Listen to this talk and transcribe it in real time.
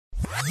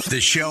The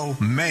show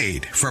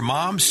made for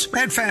moms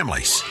and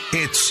families.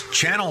 It's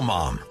Channel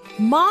Mom.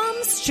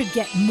 Moms should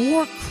get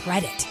more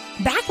credit.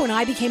 Back when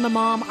I became a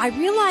mom, I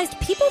realized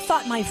people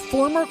thought my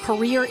former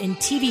career in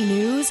TV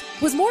news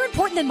was more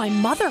important than my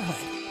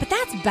motherhood. But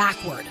that's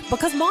backward,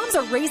 because moms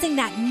are raising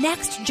that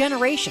next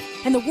generation,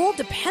 and the world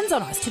depends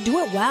on us to do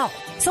it well.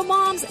 So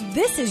moms,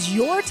 this is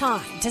your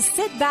time to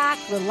sit back,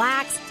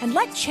 relax, and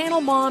let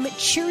Channel Mom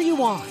cheer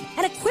you on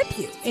and equip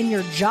you in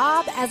your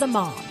job as a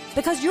mom,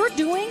 because you're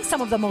doing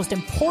some of the most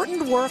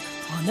important work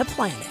on the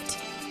planet.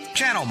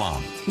 Channel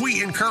Mom.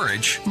 We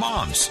encourage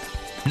moms.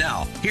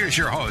 Now, here's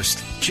your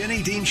host,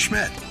 Jenny Dean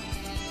Schmidt.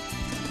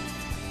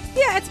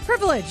 Yeah, it's a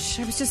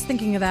privilege. I was just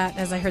thinking of that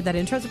as I heard that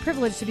intro. It's a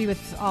privilege to be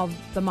with all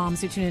the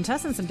moms who tune in to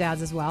us and some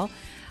dads as well.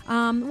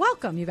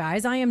 Welcome, you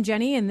guys. I am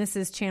Jenny, and this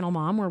is Channel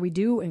Mom, where we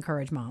do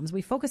encourage moms.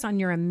 We focus on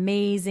your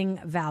amazing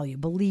value.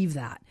 Believe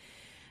that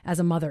as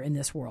a mother in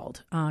this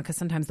world, because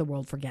sometimes the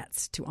world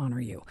forgets to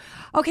honor you.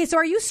 Okay, so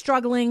are you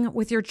struggling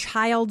with your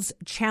child's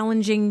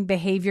challenging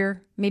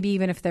behavior, maybe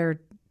even if they're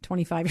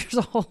 25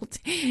 years old?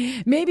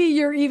 Maybe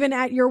you're even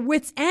at your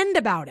wit's end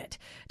about it.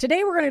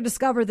 Today, we're going to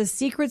discover the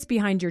secrets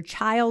behind your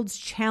child's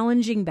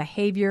challenging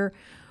behavior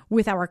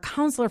with our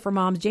counselor for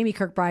moms, Jamie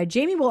Kirkbride.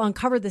 Jamie will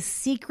uncover the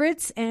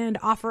secrets and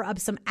offer up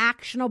some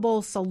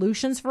actionable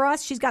solutions for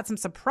us. She's got some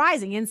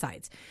surprising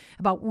insights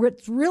about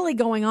what's really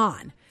going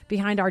on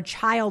behind our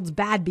child's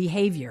bad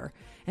behavior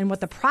and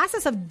what the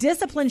process of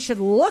discipline should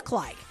look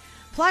like.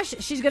 Plus,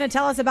 she's going to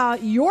tell us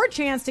about your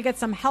chance to get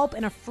some help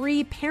in a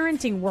free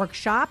parenting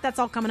workshop. That's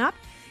all coming up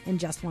in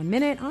just 1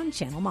 minute on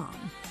Channel Mom.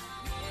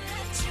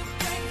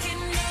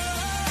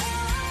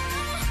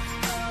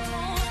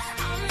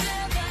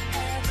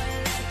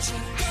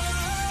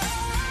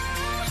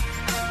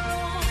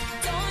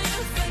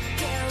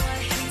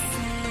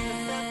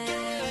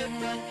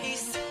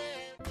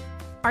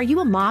 Are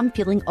you a mom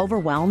feeling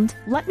overwhelmed?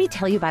 Let me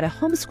tell you about a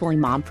homeschooling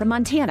mom from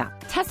Montana.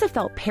 Tessa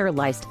felt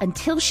paralyzed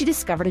until she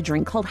discovered a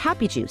drink called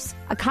Happy Juice,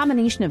 a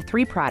combination of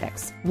 3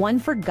 products, one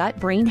for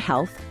gut-brain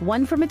health,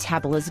 one for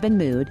metabolism and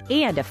mood,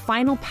 and a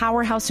final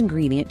powerhouse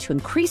ingredient to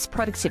increase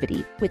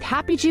productivity. With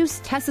Happy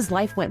Juice, Tessa's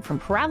life went from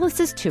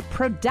paralysis to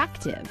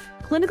productive.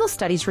 Clinical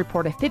studies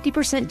report a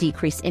 50%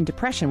 decrease in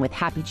depression with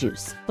Happy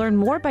Juice. Learn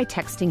more by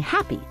texting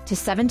HAPPY to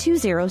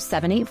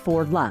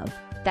 720-784-LOVE.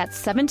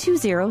 That's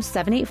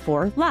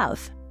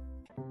 720-784-LOVE.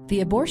 The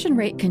abortion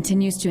rate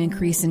continues to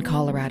increase in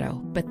Colorado,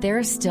 but there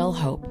is still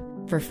hope.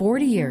 For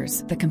 40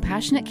 years, the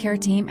Compassionate Care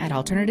Team at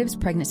Alternatives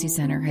Pregnancy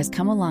Center has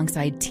come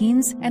alongside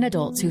teens and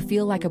adults who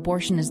feel like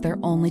abortion is their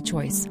only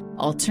choice.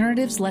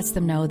 Alternatives lets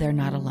them know they're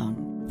not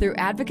alone. Through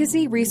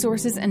advocacy,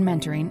 resources, and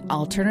mentoring,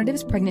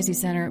 Alternatives Pregnancy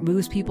Center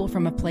moves people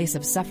from a place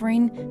of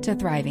suffering to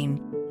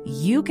thriving.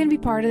 You can be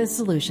part of the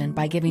solution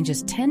by giving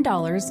just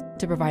 $10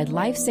 to provide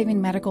life-saving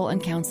medical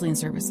and counseling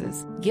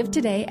services. Give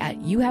today at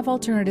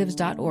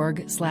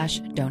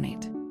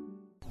youhavealternatives.org/donate.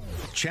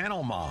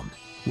 Channel Mom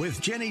with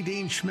Jenny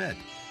Dean Schmidt.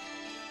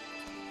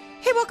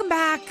 Hey, welcome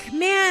back.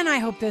 Man, I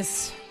hope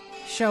this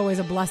show is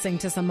a blessing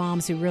to some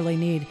moms who really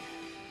need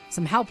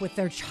some help with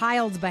their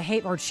child's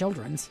behavior or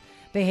children's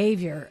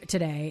behavior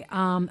today.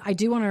 I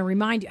do want to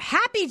remind you,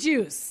 Happy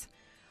Juice.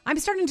 I'm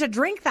starting to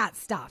drink that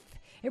stuff.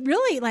 It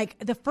really, like,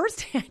 the first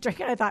time I drank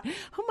it, I thought,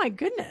 oh my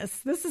goodness,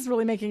 this is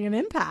really making an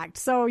impact.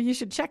 So you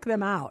should check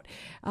them out.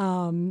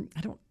 I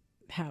don't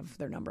have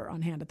their number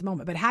on hand at the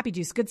moment, but Happy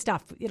Juice, good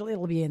stuff.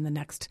 It'll be in the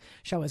next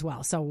show as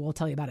well. So we'll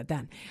tell you about it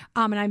then.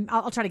 And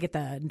I'll try to get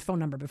the phone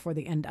number before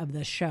the end of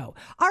the show.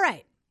 All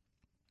right.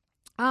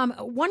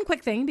 One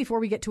quick thing before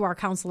we get to our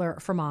counselor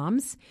for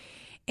moms.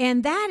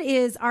 And that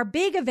is our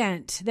big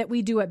event that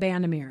we do at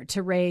Bandimere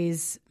to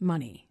raise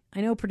money. I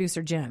know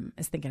producer Jim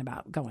is thinking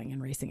about going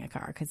and racing a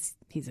car because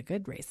he's a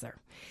good racer.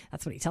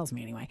 That's what he tells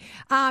me anyway.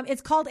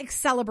 It's called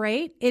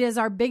Accelerate. It is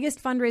our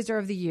biggest fundraiser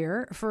of the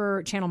year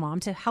for Channel Mom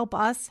to help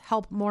us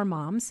help more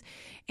moms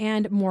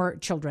and more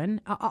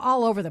children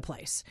all over the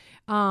place.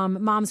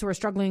 Moms who are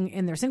struggling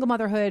in their single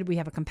motherhood, we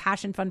have a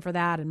compassion fund for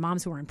that. And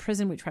moms who are in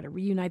prison, we try to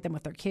reunite them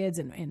with their kids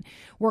and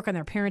work on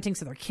their parenting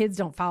so their kids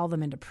don't follow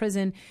them into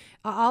prison.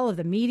 All of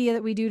the media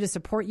that we do to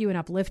support you and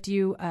uplift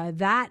you,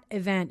 that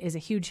event is a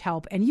huge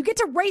help. And you get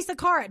to race a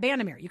car at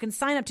Bandimere. You can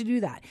sign up to do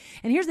that.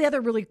 And here's the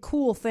other really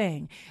cool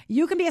thing.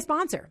 You can be a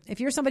sponsor. If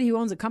you're somebody who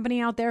owns a company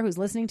out there who's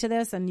listening to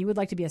this and you would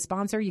like to be a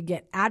sponsor, you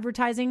get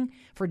advertising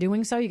for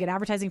doing so. You get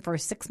advertising for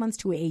 6 months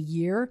to a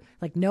year,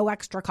 like no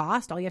extra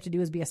cost. All you have to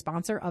do is be a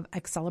sponsor of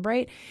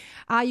Accelerate.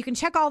 You can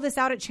check all this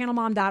out at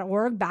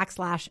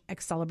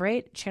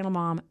channelmom.org/Accelerate,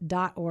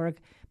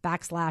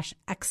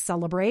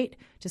 channelmom.org/Accelerate,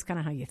 just kind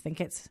of how you think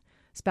it's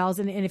spells.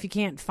 And if you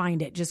can't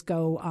find it, just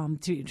go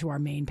to our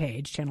main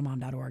page,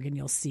 channelmom.org, and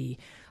you'll see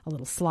a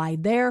little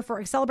slide there for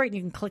Accelerate. And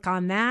you can click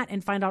on that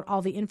and find out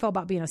all the info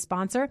about being a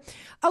sponsor.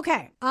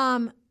 Okay.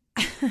 I've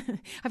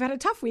had a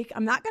tough week.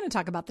 I'm not going to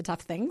talk about the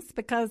tough things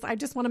because I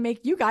just want to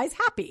make you guys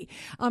happy.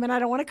 And I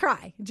don't want to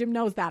cry. Jim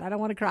knows that. I don't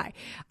want to cry.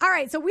 All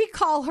right. So we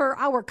call her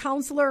our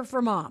counselor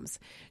for moms.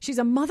 She's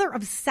a mother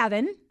of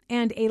 7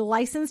 and a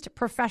licensed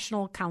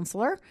professional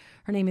counselor.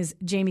 Her name is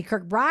Jamie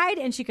Kirkbride,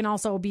 and she can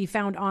also be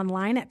found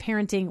online at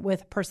Parenting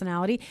with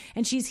Personality.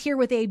 And she's here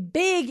with a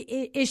big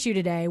issue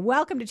today.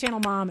 Welcome to Channel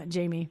Mom,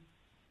 Jamie.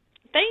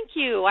 Thank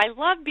you. I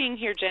love being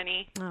here,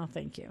 Jenny. Oh,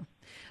 thank you.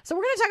 So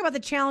we're going to talk about the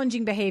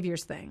challenging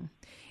behaviors thing.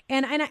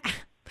 And I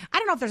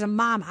don't know if there's a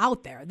mom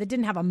out there that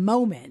didn't have a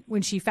moment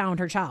when she found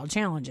her child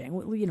challenging,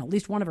 at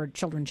least one of her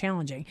children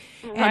challenging,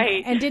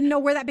 and didn't know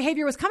where that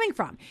behavior was coming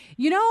from.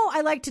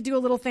 I like to do a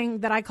little thing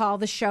that I call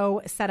the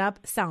show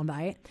setup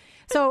soundbite.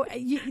 So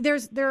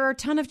there are a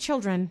ton of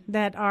children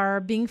that are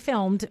being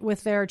filmed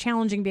with their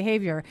challenging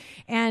behavior,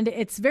 and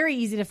it's very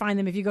easy to find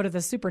them if you go to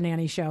the Super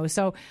Nanny show.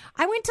 So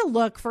I went to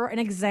look for an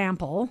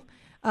example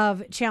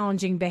of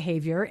challenging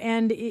behavior,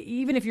 and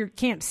even if you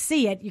can't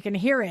see it, you can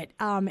hear it.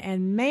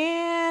 And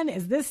man,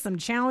 is this some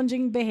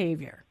challenging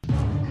behavior.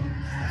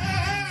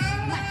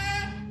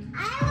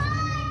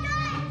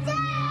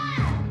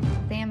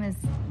 Sam is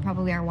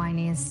probably our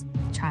whiniest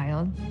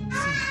child.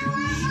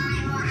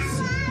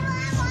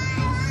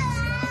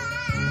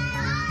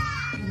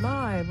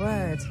 My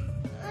word.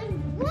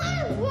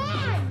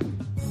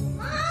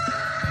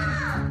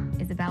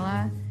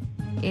 Isabella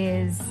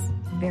is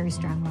very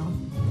strong-willed.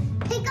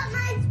 Pick up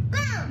my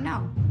spoon!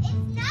 No. It's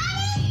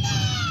not in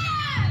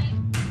there!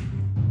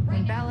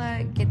 When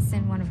Bella gets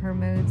in one of her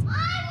moods,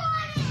 I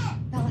want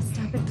it! Bella,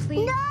 stop it,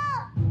 please. No!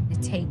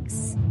 It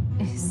takes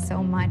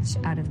so much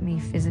out of me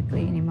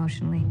physically and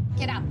emotionally.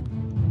 Get up.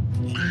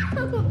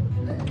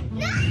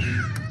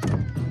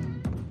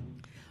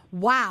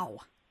 Wow.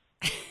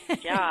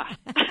 Yeah,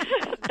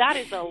 that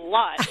is a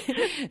lot.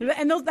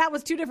 And that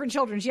was two different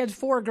children. She had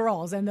 4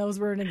 girls, and those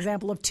were an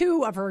example of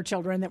 2 of her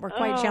children that were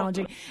quite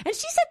challenging. And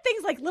she said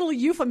things like little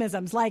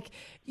euphemisms, like,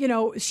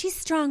 she's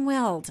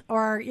strong-willed,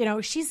 or,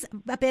 she's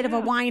a bit of a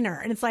whiner.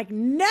 And it's like,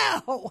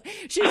 no,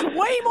 she's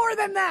way more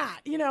than that,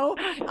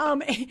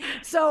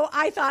 So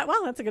I thought,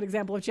 well, that's a good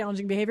example of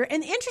challenging behavior.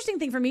 And the interesting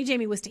thing for me,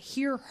 Jamie, was to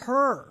hear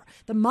her,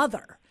 the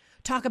mother,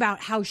 talk about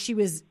how she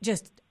was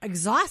just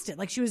exhausted,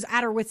 like she was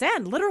at her wit's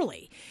end,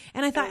 literally.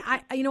 And I thought,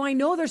 I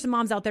know there's some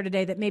moms out there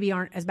today that maybe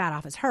aren't as bad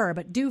off as her,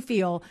 but do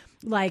feel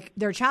like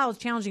their child's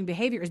challenging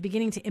behavior is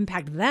beginning to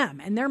impact them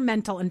and their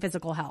mental and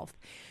physical health.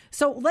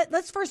 So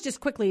let's first just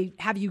quickly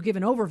have you give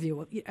an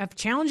overview of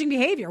challenging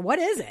behavior. What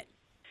is it?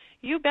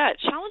 You bet.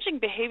 Challenging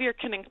behavior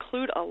can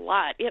include a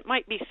lot. It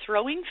might be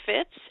throwing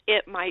fits.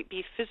 It might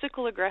be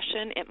physical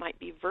aggression. It might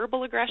be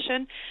verbal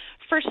aggression.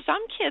 For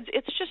some kids,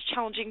 it's just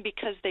challenging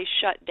because they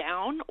shut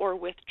down or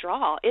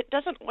withdraw. It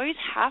doesn't always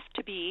have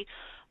to be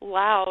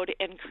loud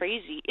and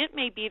crazy. It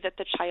may be that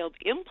the child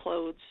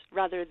implodes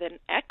rather than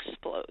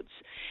explodes.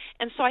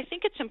 And so I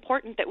think it's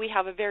important that we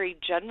have a very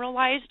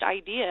generalized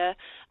idea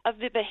of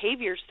the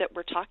behaviors that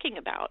we're talking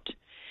about.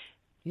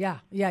 Yeah,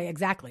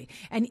 exactly.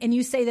 And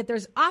you say that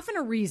there's often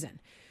a reason.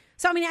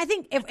 So, I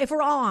think if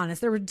we're all honest,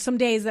 there were some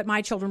days that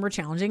my children were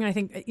challenging. And I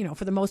think,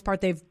 for the most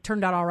part, they've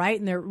turned out all right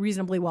and they're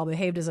reasonably well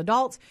behaved as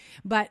adults.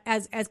 But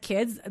as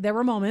kids, there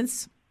were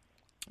moments.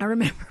 I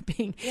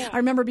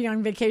remember being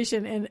on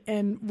vacation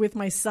and with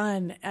my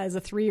son as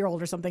a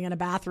 3-year-old or something in a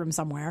bathroom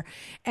somewhere,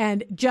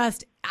 and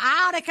just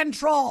out of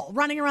control,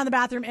 running around the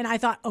bathroom. And I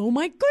thought, oh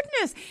my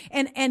goodness.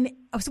 And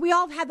so we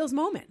all had those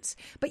moments.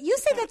 But you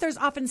say that there's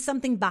often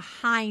something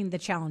behind the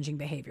challenging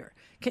behavior.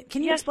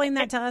 Can you explain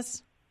that to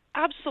us?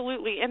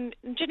 Absolutely. And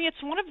Jenny,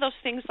 it's one of those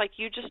things like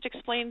you just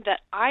explained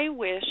that I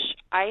wish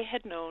I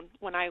had known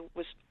when I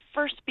was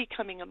first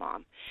becoming a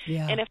mom.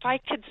 Yeah. And if I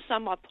could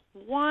sum up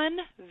one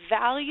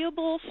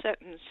valuable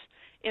sentence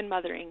in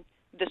mothering,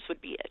 this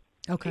would be it.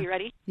 Okay. Are you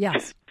ready?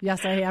 Yes,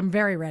 I am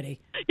very ready.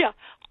 Yeah.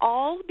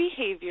 All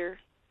behavior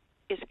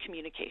is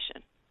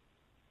communication.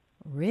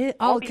 Really?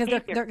 Oh, because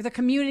they're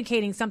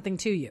communicating something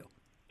to you.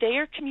 They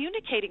are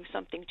communicating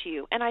something to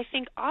you. And I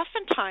think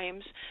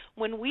oftentimes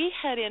when we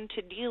head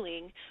into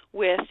dealing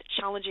with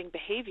challenging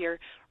behavior,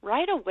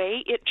 right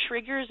away it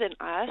triggers in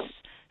us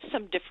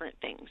some different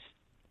things.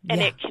 And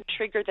it can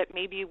trigger that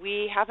maybe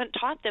we haven't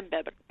taught them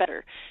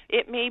better.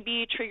 It may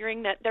be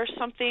triggering that there's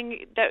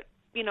something that,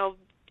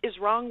 is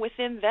wrong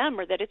within them,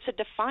 or that it's a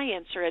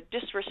defiance or a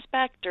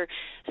disrespect, or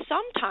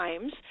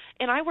sometimes,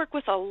 and I work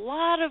with a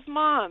lot of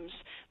moms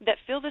that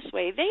feel this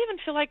way, they even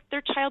feel like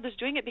their child is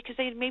doing it because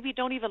they maybe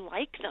don't even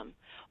like them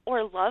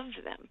or love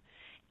them.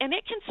 And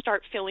it can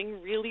start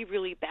feeling really,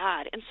 really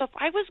bad. And so if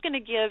I was going to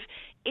give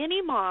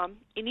any mom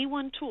any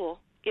one tool,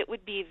 it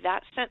would be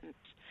that sentence.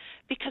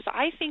 Because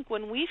I think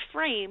when we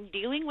frame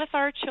dealing with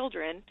our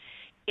children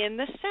in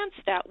the sense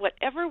that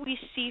whatever we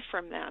see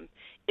from them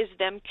is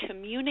them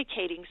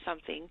communicating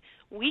something,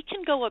 we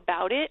can go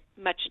about it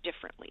much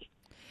differently.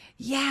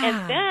 Yeah.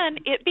 And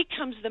then it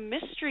becomes the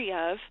mystery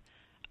of,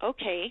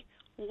 okay,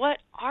 what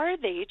are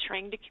they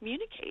trying to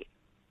communicate?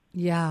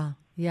 Yeah.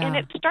 And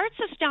it starts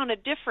us down a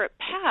different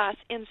path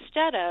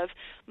instead of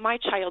my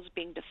child's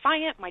being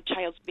defiant, my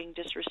child's being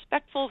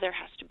disrespectful, there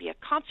has to be a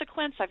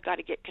consequence, I've got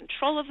to get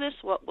control of this,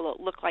 what will it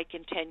look like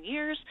in 10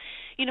 years?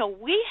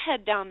 We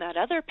head down that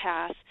other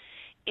path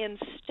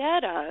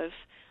instead of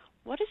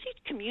what is he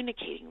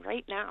communicating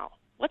right now?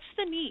 What's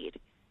the need?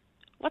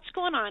 What's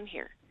going on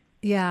here?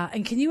 Yeah.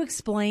 And can you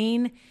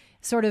explain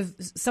sort of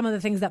some of the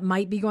things that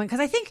might be going, because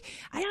I think,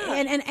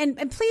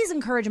 and please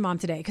encourage a mom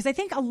today, because I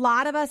think a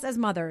lot of us as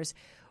mothers,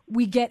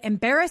 we get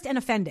embarrassed and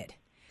offended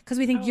because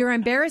we think you're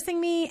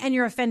embarrassing me and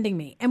you're offending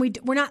me. And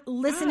we're not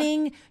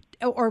listening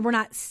or we're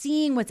not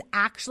seeing what's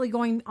actually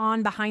going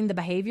on behind the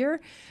behavior.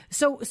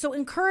 So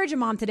encourage a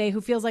mom today who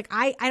feels like,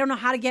 I don't know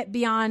how to get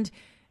beyond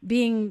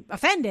being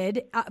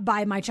offended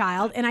by my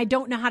child, and I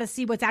don't know how to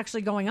see what's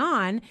actually going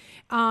on,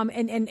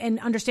 and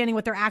understanding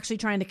what they're actually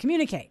trying to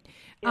communicate.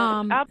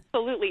 Yes,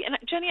 absolutely. And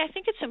Jenny, I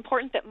think it's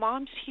important that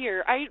moms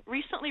hear. I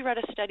recently read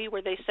a study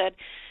where they said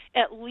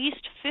at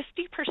least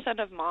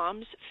 50% of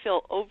moms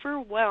feel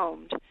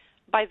overwhelmed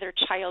by their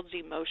child's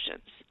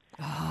emotions.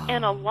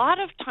 And a lot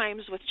of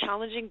times with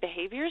challenging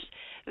behaviors,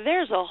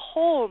 there's a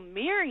whole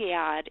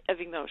myriad of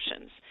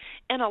emotions.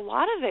 And a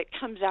lot of it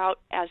comes out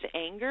as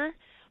anger,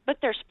 but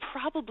there's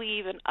probably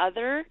even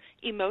other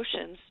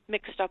emotions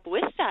mixed up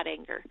with that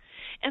anger.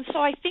 And so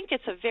I think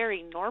it's a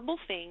very normal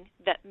thing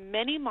that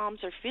many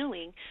moms are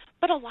feeling,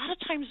 but a lot of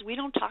times we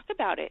don't talk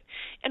about it.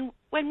 And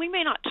when we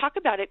may not talk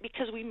about it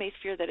because we may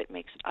fear that it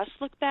makes us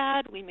look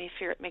bad, we may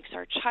fear it makes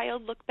our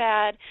child look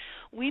bad,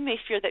 we may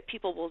fear that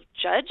people will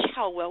judge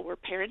how well we're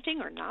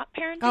parenting or not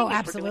parenting. Oh, if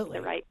absolutely. we're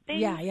doing the right thing.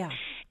 Yeah.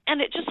 And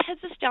it just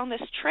heads us down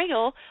this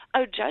trail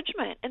of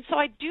judgment. And so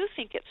I do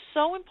think it's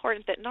so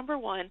important that, number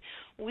one,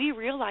 we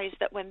realize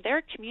that when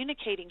they're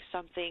communicating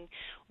something,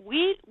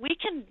 we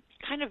can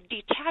kind of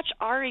detach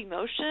our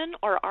emotion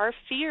or our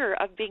fear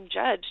of being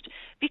judged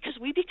because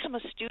we become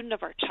a student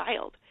of our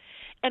child.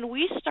 And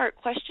we start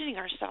questioning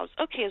ourselves,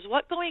 okay, is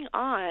what going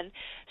on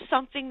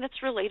something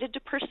that's related to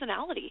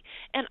personality?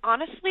 And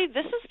honestly,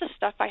 this is the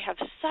stuff I have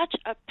such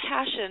a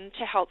passion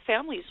to help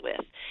families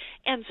with.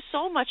 And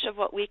so much of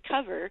what we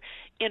cover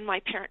in my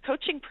parent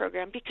coaching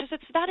program, because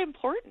it's that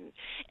important.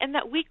 And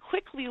that we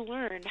quickly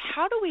learn,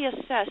 how do we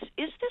assess,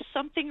 is this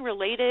something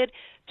related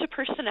to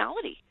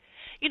personality?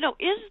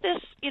 Is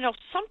this,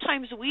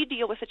 sometimes we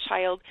deal with a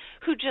child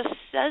who just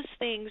says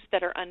things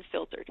that are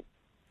unfiltered.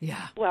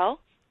 Yeah. Well,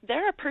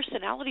 there are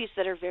personalities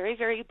that are very,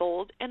 very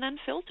bold and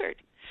unfiltered.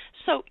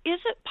 So is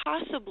it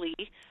possibly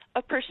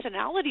a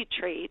personality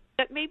trait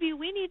that maybe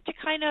we need to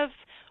kind of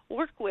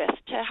work with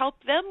to help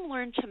them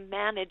learn to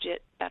manage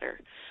it better?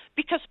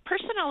 Because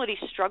personality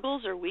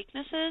struggles or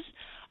weaknesses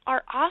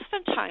are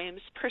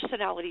oftentimes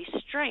personality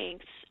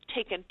strengths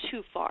taken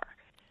too far.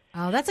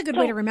 Oh, that's a good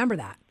way to remember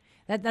that.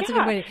 That's a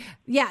good way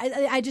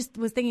to, I just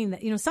was thinking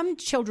that, some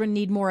children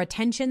need more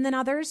attention than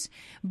others,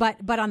 but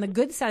on the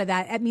good side of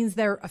that, it means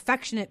they're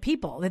affectionate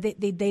people.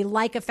 They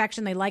like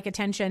affection, they like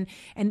attention,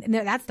 and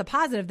that's the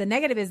positive. The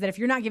negative is that if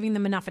you're not giving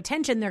them enough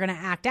attention, they're going to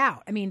act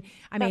out.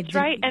 That's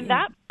right, and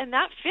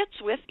that fits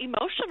with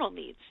emotional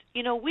needs.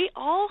 We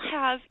all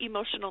have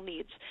emotional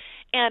needs.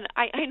 And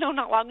I know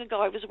not long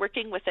ago I was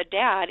working with a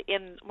dad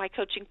in my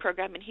coaching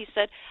program, and he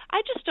said,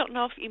 I just don't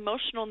know if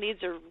emotional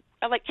needs are,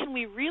 can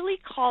we really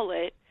call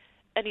it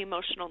an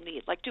emotional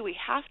need? Do we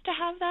have to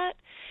have that?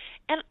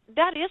 And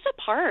that is a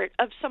part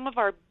of some of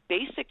our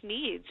basic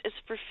needs, is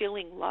for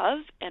feeling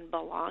love and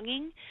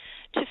belonging,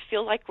 to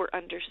feel like we're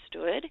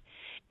understood.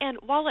 And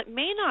while it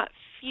may not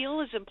feel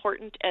as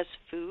important as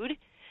food,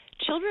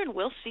 children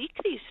will seek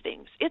these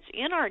things. It's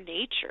in our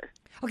nature.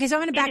 Okay, so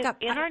I'm going to back up.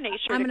 In our nature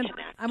to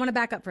connect. I want to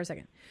back up for a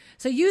second.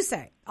 So you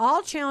say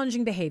all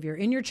challenging behavior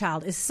in your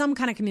child is some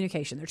kind of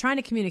communication. They're trying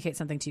to communicate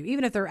something to you.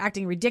 Even if they're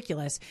acting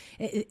ridiculous,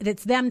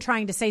 it's them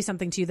trying to say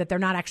something to you that they're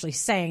not actually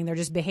saying. They're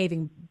just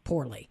behaving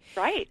poorly.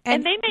 Right.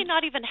 And they may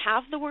not even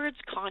have the words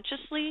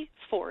consciously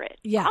for it.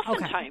 Yeah,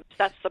 Oftentimes,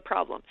 that's the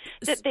problem,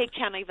 that they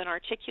can't even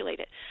articulate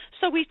it.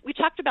 So we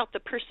talked about the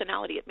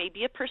personality. It may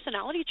be a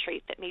personality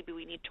trait that maybe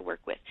we need to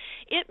work with.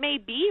 It may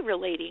be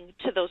relating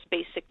to those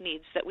basic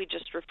needs that we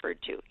just referred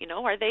to.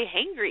 Are they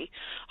hangry?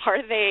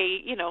 Are they,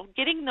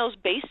 getting those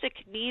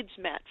basic needs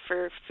met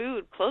for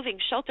food, clothing,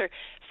 shelter?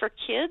 For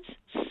kids,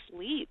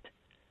 sleep.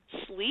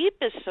 Sleep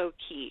is so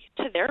key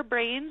to their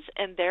brains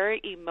and their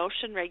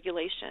emotion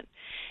regulation.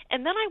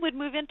 And then I would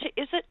move into,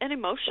 is it an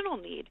emotional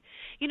need?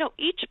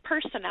 Each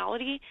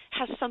personality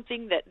has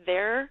something that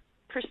their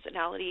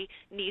personality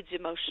needs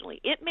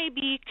emotionally. It may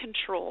be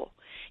control.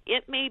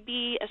 It may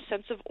be a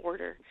sense of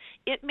order.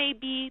 It may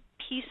be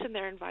peace in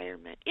their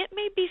environment. It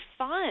may be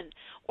fun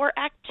or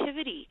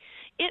activity.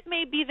 It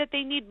may be that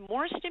they need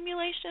more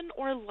stimulation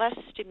or less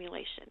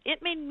stimulation. It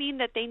may mean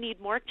that they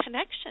need more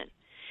connection.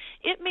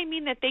 It may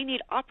mean that they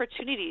need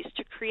opportunities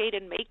to create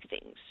and make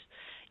things.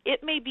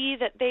 It may be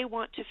that they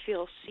want to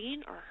feel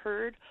seen or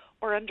heard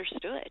or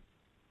understood.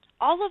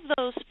 All of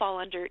those fall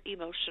under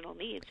emotional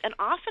needs. And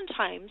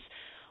oftentimes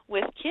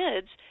with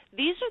kids,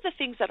 these are the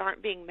things that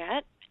aren't being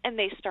met, and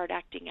they start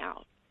acting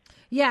out.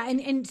 Yeah,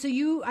 and so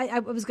I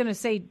was going to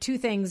say two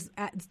things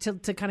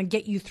to kind of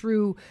get you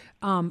through,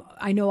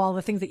 I know all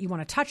the things that you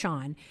want to touch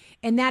on,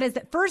 and that is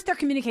that first, they're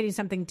communicating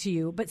something to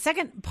you, but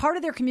second, part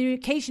of their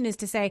communication is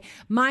to say,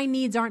 my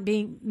needs aren't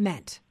being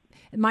met.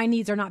 My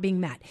needs are not being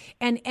met.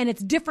 And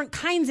it's different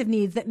kinds of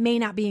needs that may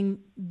not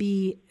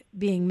be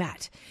being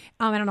met.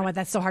 I don't know why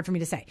that's so hard for me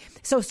to say.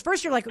 So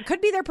first you're like, it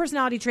could be their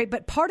personality trait,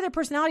 but part of their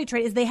personality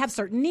trait is they have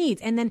certain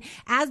needs. And then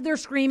as they're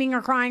screaming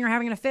or crying or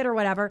having a fit or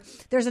whatever,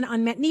 there's an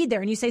unmet need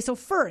there. And you say, so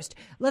first,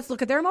 let's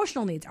look at their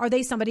emotional needs. Are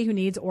they somebody who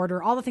needs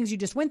order? All the things you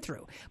just went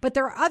through. But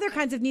there are other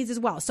kinds of needs as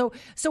well. So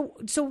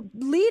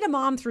lead a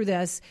mom through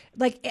this.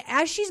 Like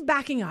as she's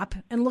backing up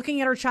and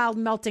looking at her child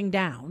melting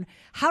down,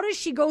 how does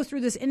she go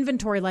through this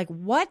inventory? Like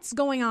what's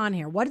going on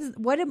here? What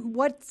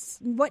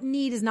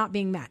need is not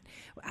being met?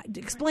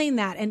 Explain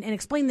that and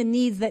explain the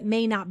needs that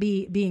may not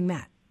be being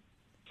met.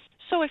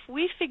 So if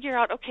we figure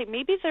out, okay,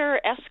 maybe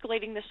they're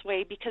escalating this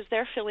way because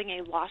they're feeling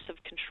a loss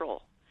of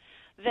control,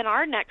 then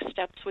our next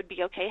steps would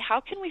be, okay, how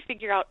can we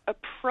figure out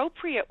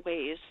appropriate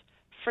ways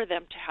for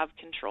them to have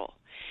control?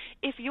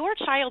 If your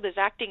child is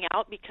acting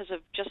out because of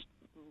just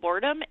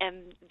boredom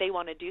and they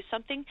want to do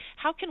something,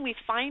 how can we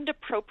find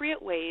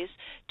appropriate ways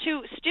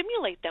to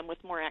stimulate them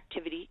with more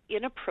activity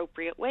in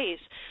appropriate ways?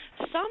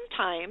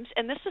 Sometimes,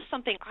 and this is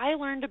something I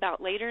learned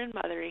about later in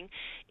mothering,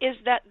 is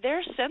that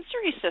their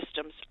sensory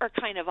systems are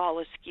kind of all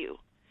askew.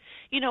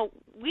 You know,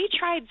 we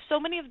tried so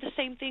many of the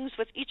same things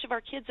with each of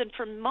our kids, and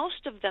for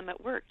most of them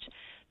it worked.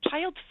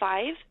 Child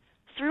 5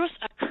 threw us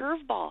a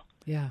curveball.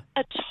 Yeah.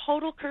 A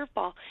total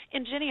curveball.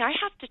 And Jenny, I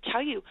have to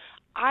tell you,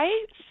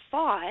 I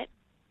thought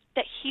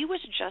that he was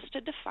just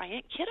a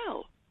defiant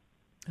kiddo.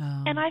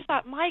 And I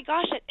thought, my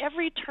gosh, at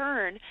every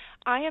turn,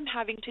 I am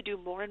having to do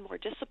more and more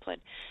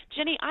discipline.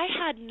 Jenny, I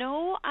had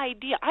no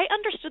idea. I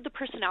understood the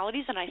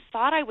personalities, and I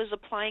thought I was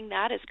applying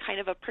that as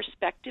kind of a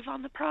perspective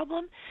on the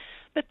problem.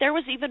 But there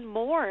was even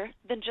more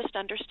than just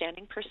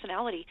understanding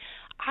personality.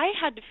 I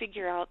had to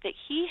figure out that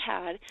he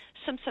had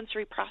some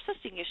sensory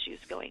processing issues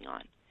going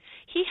on.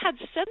 He had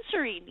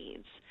sensory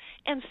needs.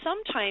 And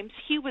sometimes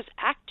he was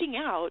acting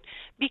out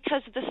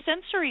because the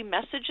sensory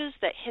messages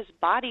that his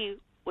body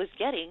was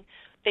getting,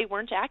 they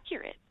weren't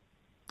accurate.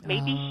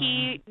 Maybe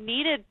he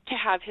needed to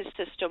have his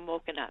system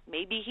woken up.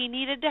 Maybe he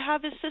needed to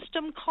have his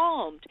system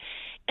calmed.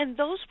 And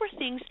those were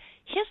things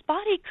his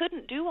body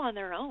couldn't do on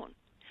their own.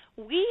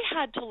 We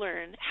had to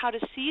learn how to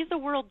see the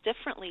world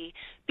differently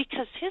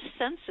because his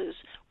senses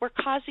were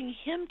causing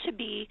him to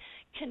be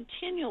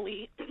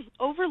continually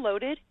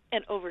overloaded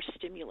and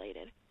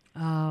overstimulated.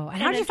 Oh, and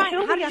how did you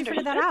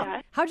figure that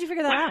out? How did you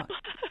figure that out?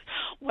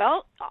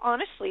 Well,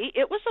 honestly,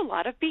 it was a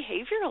lot of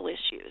behavioral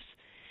issues.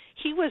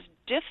 He was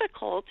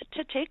difficult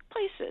to take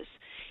places.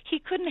 He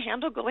couldn't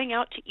handle going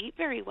out to eat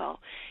very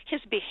well.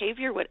 His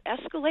behavior would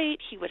escalate.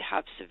 He would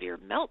have severe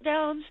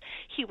meltdowns.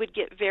 He would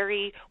get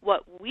very,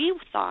 what we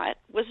thought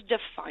was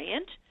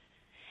defiant.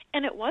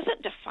 And it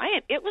wasn't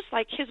defiant. It was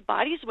like his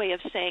body's way of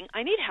saying,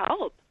 I need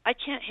help. I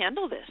can't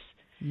handle this.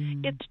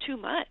 It's too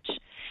much.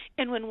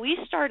 And when we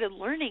started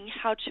learning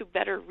how to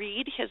better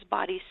read his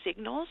body's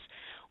signals,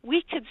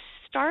 we could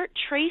start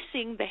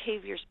tracing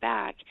behaviors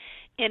back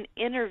and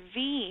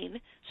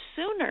intervene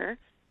sooner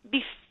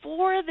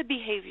before the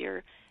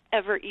behavior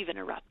ever even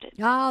erupted.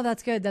 Oh,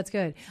 that's good. That's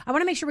good. I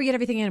want to make sure we get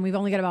everything in. We've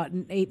only got about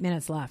 8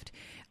 minutes left.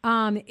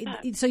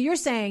 So you're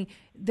saying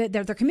that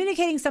they're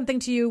communicating something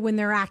to you when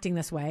they're acting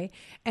this way,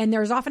 and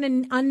there's often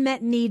an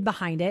unmet need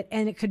behind it,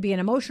 and it could be an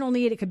emotional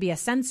need, it could be a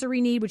sensory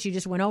need, which you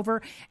just went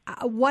over.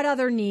 What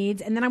other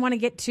needs? And then I want to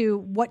get to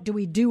what do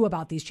we do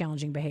about these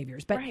challenging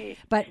behaviors. But right.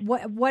 But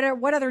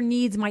what other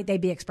needs might they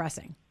be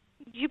expressing?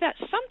 You bet.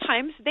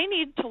 Sometimes they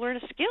need to learn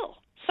a skill.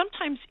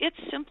 Sometimes it's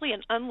simply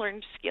an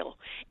unlearned skill,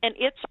 and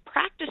it's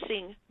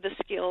practicing the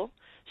skill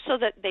so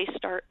that they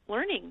start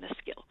learning the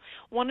skill.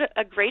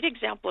 A great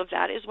example of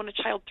that is when a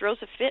child throws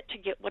a fit to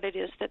get what it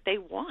is that they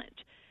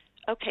want.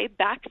 Okay,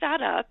 back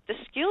that up. The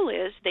skill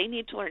is they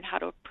need to learn how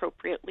to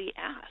appropriately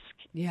ask.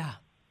 Yeah.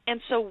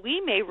 And so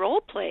we may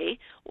role play,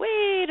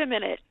 wait a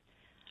minute,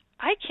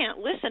 I can't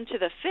listen to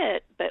the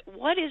fit, but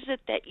what is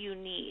it that you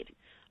need?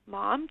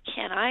 Mom,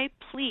 can I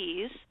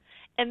please?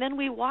 And then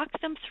we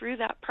walk them through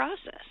that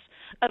process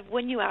of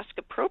when you ask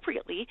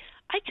appropriately,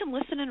 I can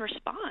listen and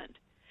respond.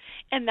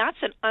 And that's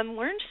an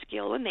unlearned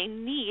skill, and they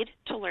need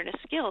to learn a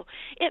skill.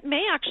 It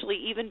may actually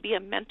even be a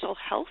mental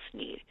health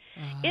need.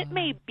 It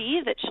may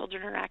be that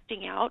children are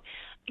acting out.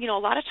 You know, a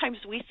lot of times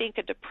we think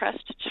a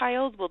depressed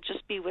child will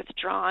just be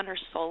withdrawn or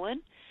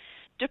sullen.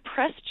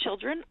 Depressed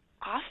children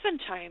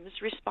oftentimes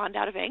respond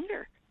out of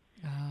anger.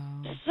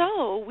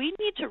 So we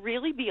need to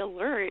really be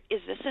alert.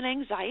 Is this an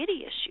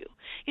anxiety issue?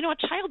 You know,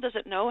 a child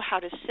doesn't know how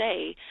to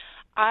say,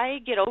 I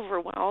get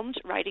overwhelmed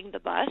riding the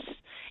bus,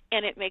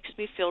 and it makes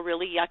me feel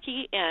really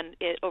yucky, and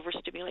it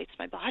overstimulates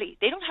my body.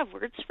 They don't have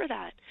words for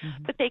that,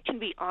 but they can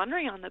be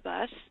ornery on the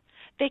bus.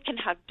 They can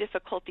have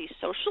difficulty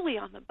socially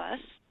on the bus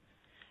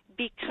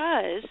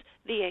because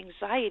the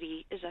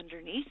anxiety is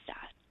underneath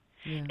that.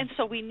 Yeah. And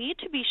so we need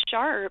to be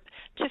sharp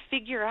to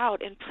figure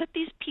out and put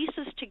these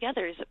pieces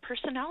together. Is it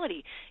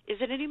personality? Is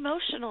it an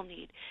emotional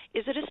need?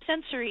 Is it a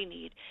sensory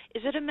need?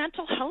 Is it a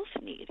mental health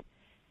need?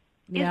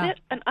 Yeah. Is it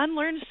an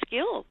unlearned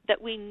skill that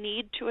we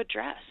need to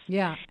address?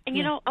 Yeah. And,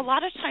 you know, a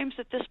lot of times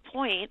at this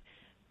point,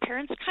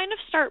 parents kind of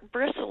start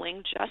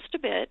bristling just a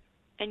bit,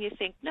 and you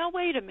think, no,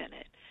 wait a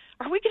minute.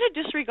 Are we going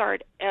to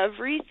disregard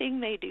everything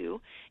they do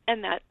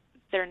and that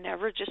they're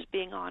never just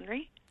being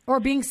ornery. Or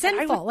being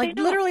sinful, like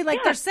literally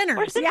like they're sinners.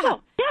 Or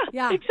sinful.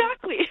 Yeah,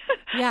 exactly.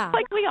 Yeah.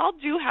 Like we all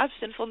do have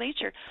sinful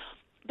nature.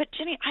 But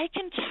Jenny, I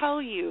can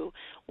tell you,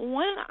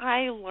 when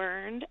I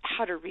learned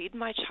how to read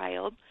my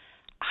child,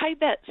 I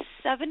bet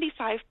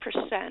 75%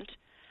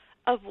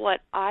 of what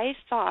I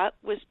thought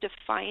was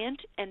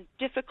defiant and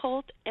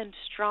difficult and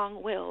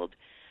strong-willed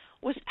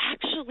was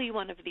actually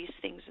one of these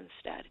things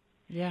instead.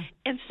 Yeah.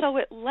 And so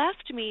it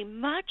left me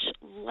much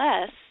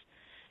less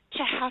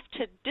to have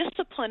to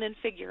discipline and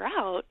figure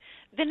out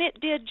than it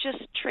did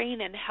just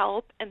train and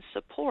help and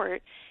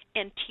support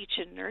and teach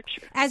and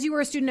nurture. As you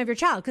were a student of your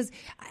child, because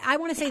I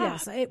want to say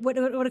this.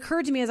 What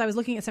occurred to me as I was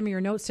looking at some of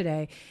your notes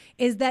today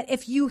is that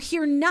if you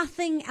hear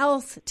nothing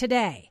else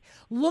today,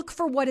 look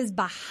for what is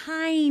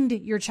behind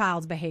your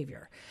child's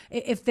behavior.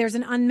 If there's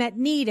an unmet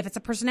need, if it's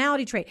a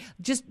personality trait,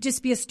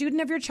 just be a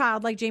student of your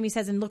child, like Jamie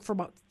says, and look for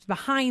what's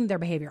behind their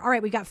behavior. All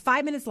right, we got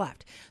 5 minutes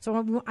left.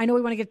 So I know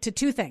we want to get to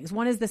two things.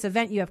 One is this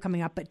event you have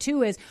coming up, but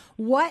two is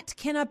what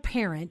can a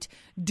parent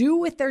do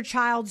with their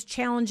child's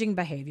challenging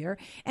behavior?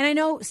 And I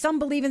know some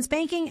believe in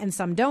spanking and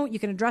some don't. You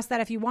can address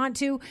that if you want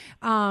to.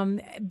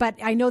 But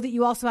I know that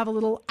you also have a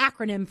little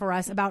acronym for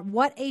us about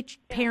what a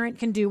parent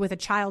can do with a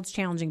child's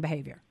challenging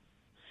behavior.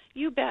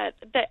 You bet.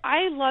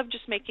 I love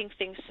just making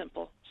things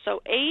simple.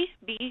 So A,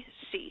 B,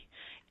 C.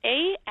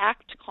 A,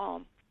 act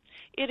calm.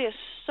 It is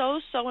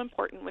so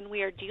important when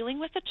we are dealing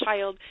with a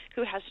child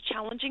who has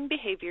challenging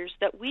behaviors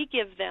that we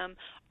give them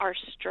our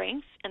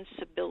strength and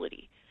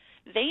stability.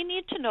 They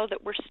need to know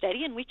that we're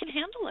steady and we can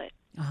handle it.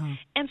 Uh-huh.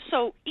 And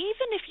so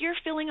even if you're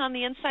feeling on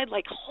the inside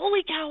like,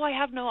 holy cow, I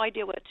have no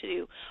idea what to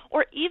do,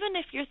 or even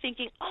if you're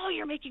thinking, oh,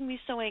 you're making me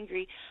so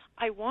angry,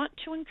 I want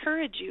to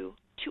encourage you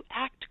to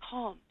act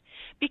calm.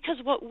 Because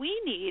what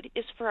we need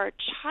is for our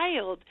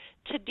child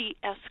to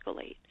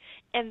de-escalate,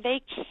 and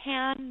they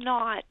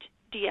cannot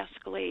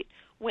de-escalate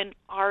when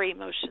our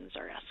emotions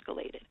are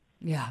escalated.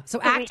 Yeah,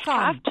 so act calm.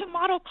 We have to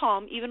model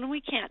calm even when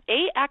we can't.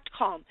 A, act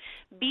calm.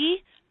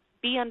 B,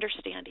 be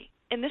understanding.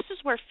 And this is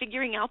where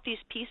figuring out these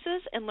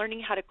pieces and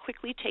learning how to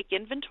quickly take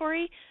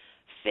inventory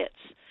fits.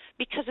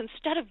 Because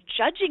instead of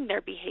judging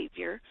their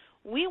behavior,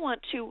 we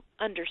want to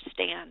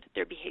understand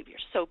their behavior.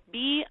 So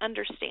be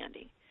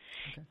understanding.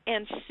 Okay.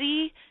 And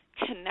C,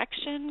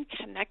 connection.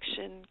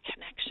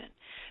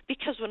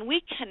 Because when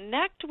we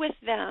connect with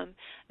them,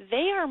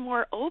 they are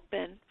more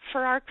open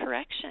for our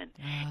correction.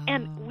 Oh.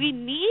 And we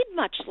need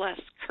much less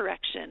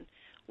correction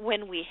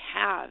when we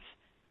have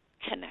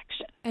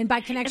connection. And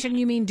by connection,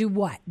 you mean do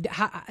what?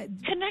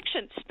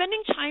 Connection,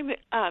 spending time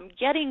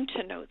getting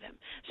to know them,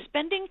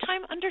 spending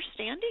time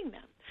understanding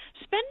them,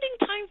 spending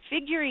time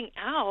figuring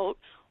out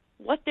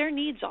what their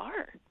needs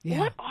are. Yeah.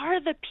 What are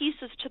the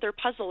pieces to their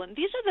puzzle? And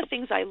these are the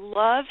things I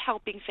love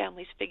helping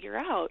families figure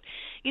out.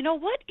 You know,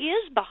 what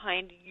is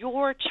behind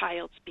your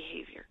child's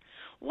behavior?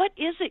 What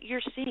is it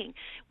you're seeing?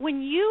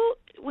 When you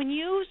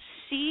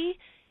see,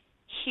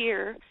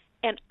 hear,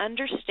 and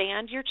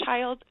understand your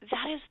child,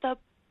 that is the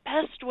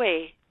best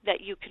way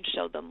that you can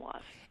show them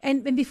love.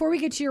 And before we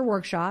get to your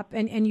workshop,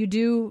 and you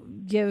do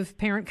give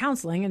parent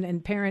counseling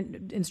and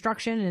parent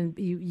instruction, and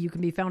you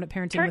can be found at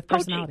Parenting with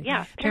Personality.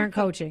 Yeah, parent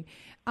coaching.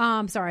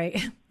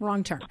 Sorry,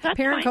 wrong term. That's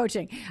parent fine.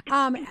 Coaching.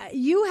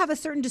 You have a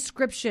certain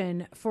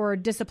description for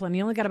discipline.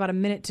 You only got about a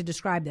minute to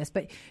describe this,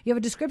 but you have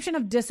a description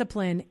of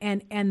discipline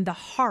and the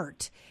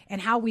heart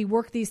and how we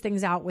work these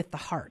things out with the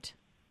heart.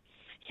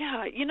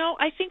 Yeah, you know,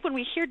 I think when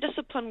we hear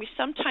discipline, we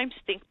sometimes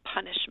think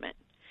punishment.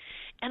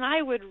 And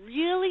I would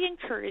really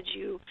encourage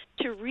you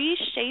to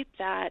reshape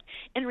that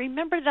and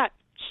remember that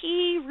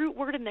key root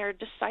word in there,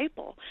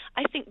 disciple.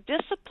 I think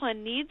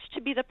discipline needs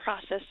to be the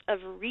process of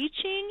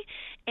reaching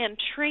and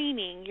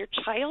training your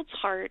child's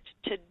heart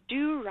to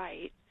do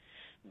right,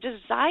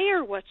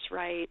 desire what's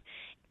right,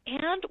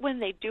 and when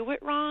they do it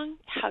wrong,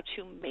 how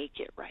to make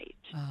it right.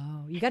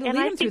 Oh, you got to lead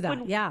them through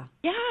that. Yeah,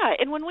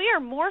 and when we are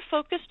more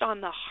focused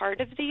on the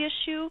heart of the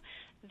issue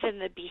than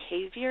the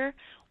behavior,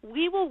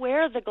 we will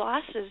wear the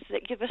glasses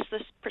that give us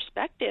this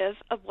perspective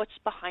of what's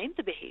behind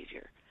the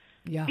behavior.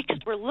 Yeah. Because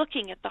we're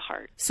looking at the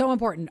heart. So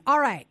important. All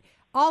right.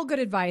 All good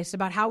advice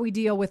about how we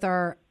deal with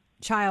our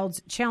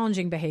child's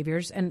challenging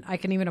behaviors, and I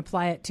can even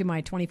apply it to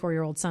my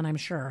 24-year-old son, I'm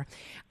sure.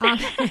 Not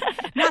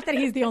that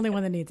he's the only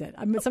one that needs it.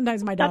 I mean,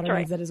 sometimes my daughter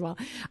needs it as well.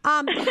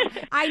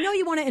 I know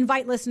you want to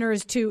invite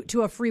listeners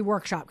to a free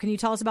workshop. Can you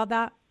tell us about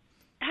that?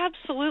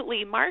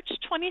 Absolutely. March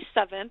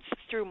 27th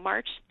through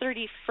March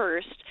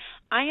 31st,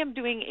 I am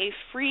doing a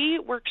free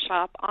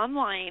workshop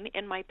online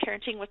in my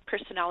Parenting with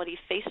Personality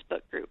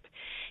Facebook group.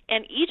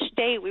 And each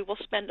day we will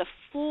spend a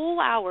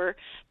full hour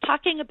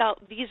talking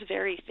about these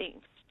very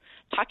things.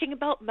 Talking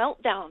about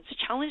meltdowns,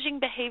 challenging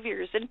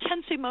behaviors,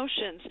 intense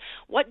emotions.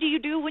 What do you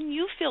do when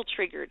you feel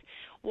triggered?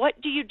 What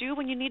do you do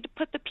when you need to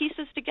put the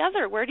pieces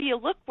together? Where do you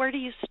look? Where do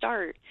you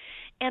start?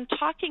 And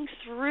talking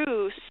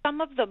through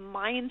some of the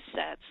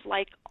mindsets,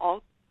 like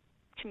all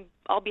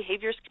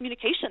behaviors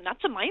communication.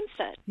 That's a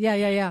mindset.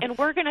 Yeah. And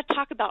we're going to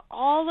talk about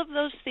all of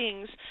those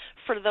things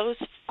for those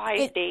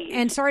 5 days.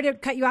 And sorry to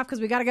cut you off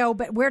because we got to go,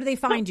 but where do they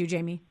find you,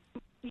 Jamie?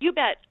 You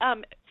bet.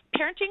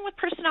 Parenting with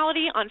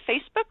Personality on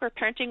Facebook or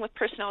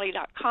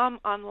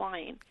parentingwithpersonality.com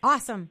online.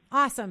 Awesome.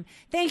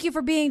 Thank you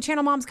for being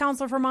Channel Moms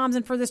Counselor for Moms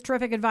and for this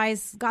terrific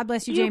advice. God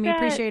bless you, Jamie. Bet.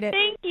 Appreciate it.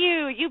 Thank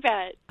you. You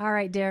bet. All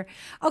right, dear.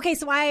 Okay,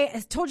 so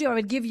I told you I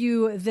would give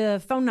you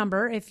the phone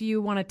number if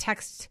you want to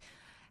text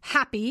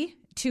HAPPY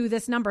to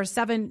this number,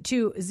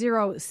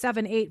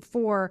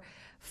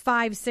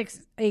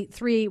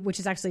 720-784-5683, which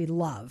is actually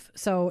love.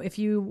 So if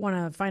you want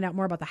to find out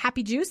more about the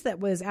Happy Juice that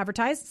was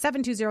advertised,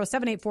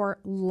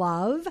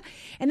 720-784-LOVE.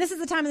 And this is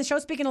the time of the show,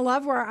 speaking of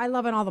love, where I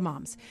love on all the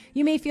moms.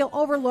 You may feel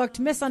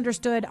overlooked,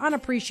 misunderstood,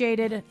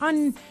 unappreciated,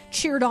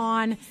 uncheered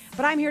on,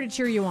 but I'm here to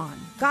cheer you on.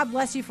 God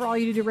bless you for all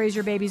you do to raise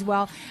your babies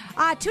well.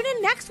 Tune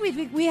in next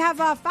week. We have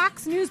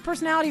Fox News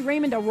personality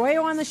Raymond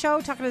Arroyo on the show,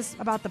 talking to us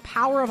about the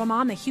power of a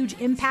mom, the huge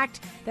impact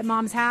that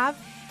moms have.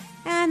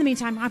 And in the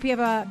meantime, I hope you have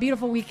a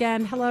beautiful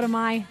weekend. Hello to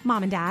my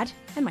mom and dad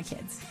and my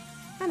kids.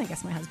 And I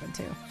guess my husband,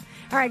 too.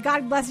 All right,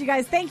 God bless you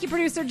guys. Thank you,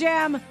 Producer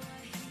Jam.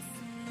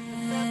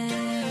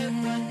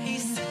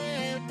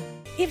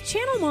 If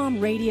Channel Mom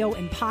Radio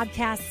and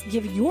podcasts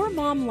give your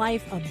mom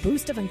life a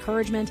boost of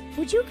encouragement,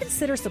 would you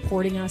consider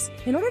supporting us?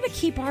 In order to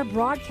keep our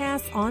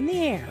broadcasts on the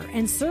air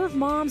and serve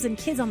moms and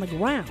kids on the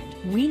ground,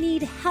 we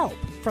need help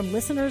from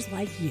listeners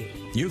like you.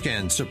 You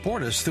can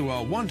support us through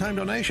a one-time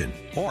donation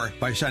or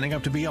by signing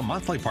up to be a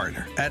monthly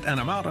partner at an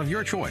amount of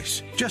your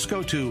choice. Just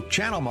go to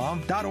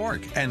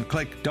channelmom.org and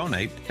click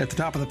Donate at the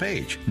top of the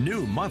page.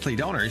 New monthly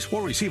donors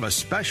will receive a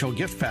special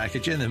gift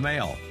package in the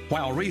mail.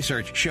 While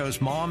research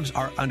shows moms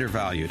are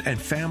undervalued and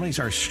families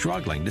are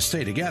struggling to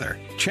stay together,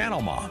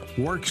 Channel Mom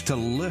works to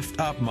lift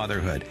up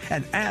motherhood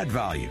and add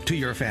value to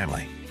your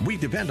family. We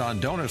depend on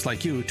donors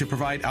like you to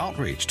provide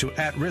outreach to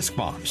at-risk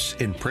moms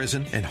in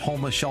prison and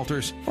homeless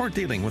shelters or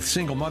dealing with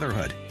single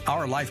motherhood.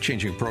 Our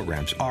life-changing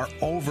programs are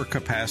over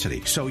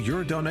capacity, so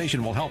your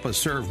donation will help us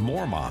serve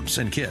more moms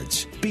and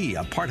kids. Be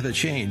a part of the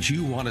change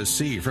you want to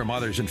see for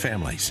mothers and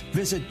families.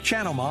 Visit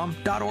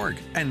channelmom.org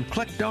and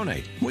click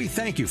Donate. We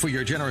thank you for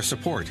your generous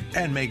support,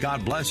 and may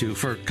God bless you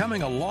for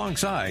coming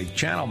alongside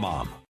Channel Mom.